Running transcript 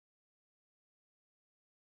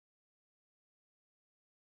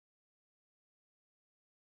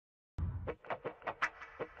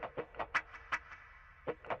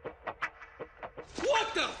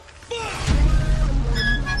What the fuck?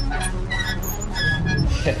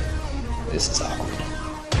 This is awkward.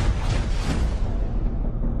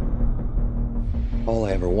 All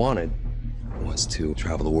I ever wanted was to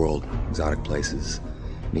travel the world, exotic places,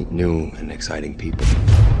 meet new and exciting people,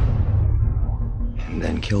 and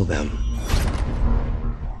then kill them.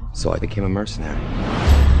 So I became a mercenary.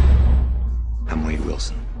 I'm Wade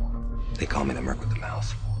Wilson. They call me the Merc with the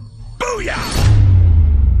Mouth. Booyah!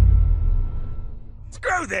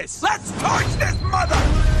 Screw this! Let's torch this mother!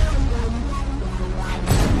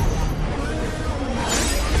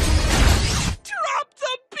 Drop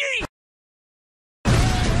the beat!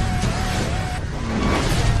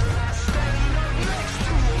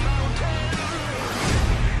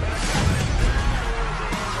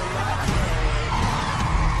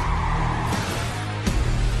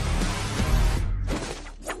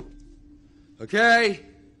 Okay.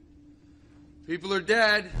 People are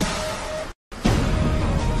dead.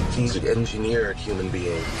 He's an engineered human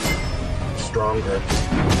being. Stronger,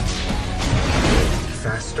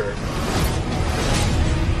 faster,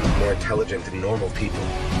 more intelligent than normal people.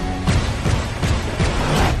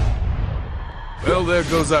 Well, there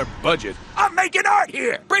goes our budget. I'm making art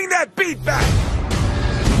here! Bring that beat back!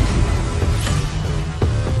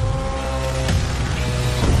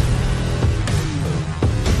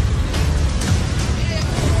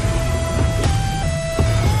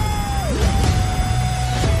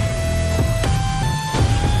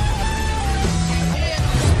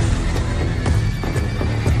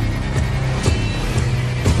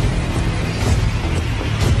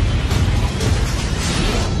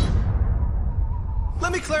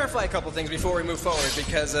 Let me clarify a couple things before we move forward,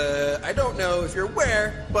 because I don't know if you're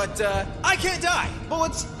aware, but I can't die.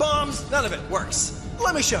 Bullets, bombs, none of it works.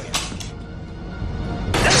 Let me show you.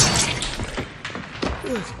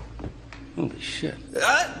 Holy shit.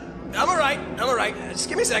 I'm all right. I'm all right. Just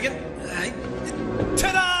give me a second.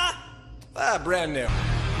 Ta-da! Brand new.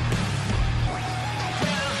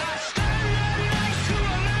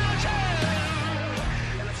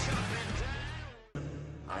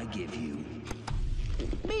 I give you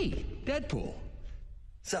me, Deadpool.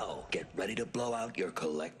 So, get ready to blow out your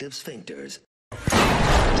collective sphincters.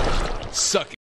 Suck it.